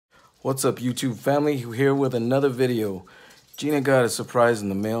What's up, YouTube family? Here with another video. Gina got a surprise in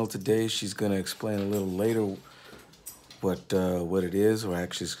the mail today. She's gonna explain a little later what it is, or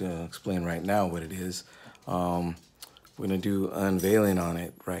actually she's gonna explain right now what it is. We're gonna do unveiling on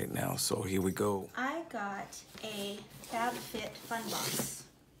it right now, so here we go. I got a Fab Fit Fun Box.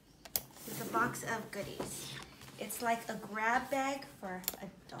 It's a box of goodies. It's like a grab bag for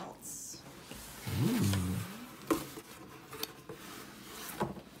adults.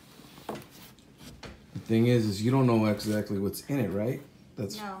 The thing is you don't know exactly what's in it, right?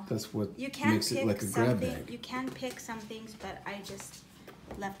 That's what can makes it like a grab bag. You can pick some things, but I just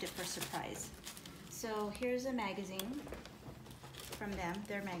left it for surprise. So here's a magazine from them,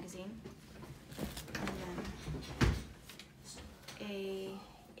 their magazine. And then a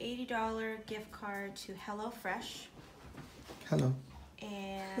 $80 gift card to HelloFresh. Hello.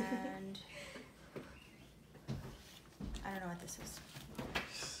 And I don't know what this is.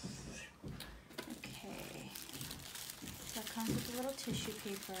 Okay. So it comes with a little tissue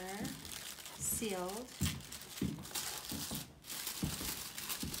paper, sealed.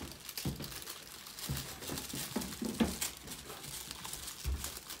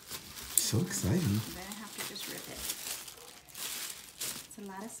 So exciting. I'm gonna have to just rip it. It's a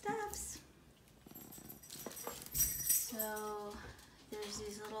lot of stuffs. So there's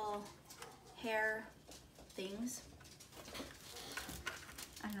these little hair things.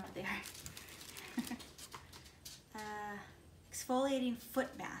 I don't know what they are. Exfoliating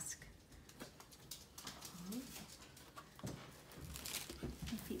foot mask.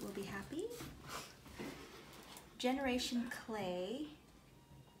 My feet will be happy. Generation Clay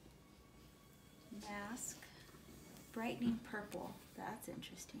mask. Brightening purple. That's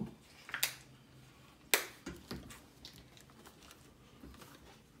interesting.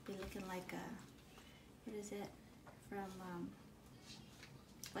 Be looking like a, what is it, from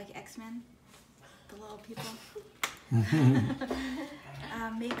like X-Men, the little people.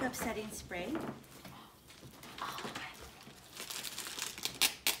 Makeup setting spray.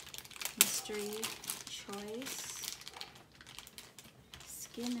 Mystery choice.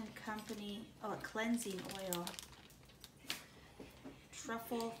 Skin and Company, a cleansing oil.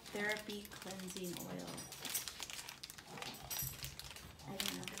 Truffle Therapy Cleansing Oil. I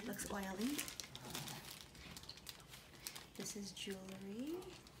don't know, it looks oily. This is jewelry.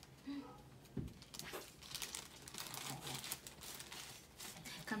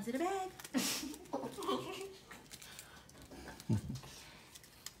 Comes in a bag.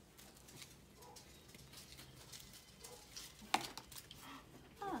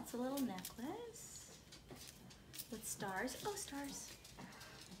 Oh, it's a little necklace with stars. Oh, stars.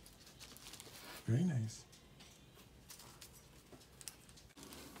 Very nice.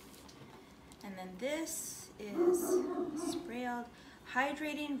 And then this is spray-out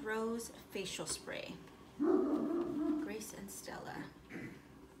hydrating rose facial spray. Grace and Stella.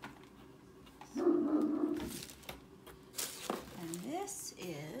 And this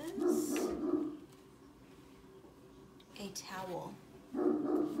is a towel.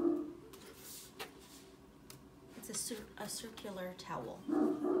 It's a circular towel.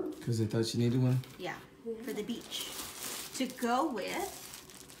 Because I thought you needed one? Yeah, for the beach. To go with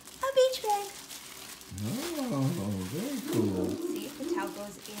a beach bag. Oh, very cool. See if the towel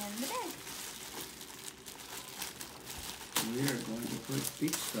goes in the bag. We are going to put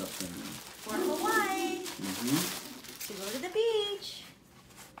beach stuff in there. For Hawaii. To go to the beach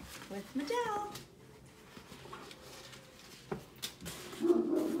with Madel.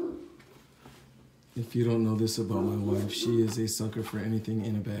 If you don't know this about my wife, she is a sucker for anything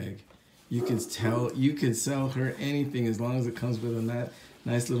in a bag. You can sell her anything as long as it comes with a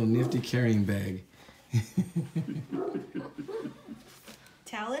nice little nifty carrying bag.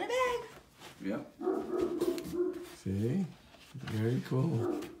 Towel in a bag. Yep. See? Very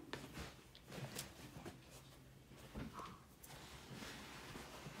cool.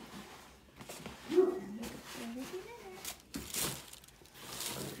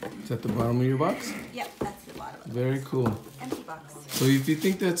 Is that the bottom of your box? Yep, that's the bottom of it. Very cool. Empty box. So if you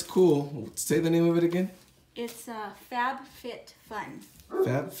think that's cool, say the name of it again. It's Fab Fit Fun.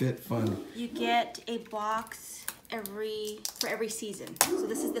 Fab Fit Fun. You get a box for every season. So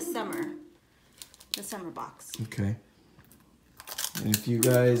this is the summer box. Okay. And if you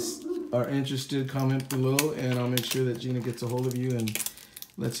guys are interested, comment below, and I'll make sure that Gina gets a hold of you and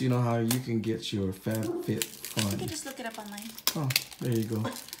lets you know how you can get your Fab Fit Fun. You can just look it up online. Oh, there you go.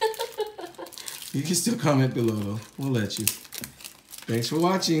 You can still comment below, though. We'll let you. Thanks for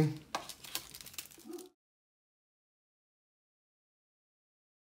watching.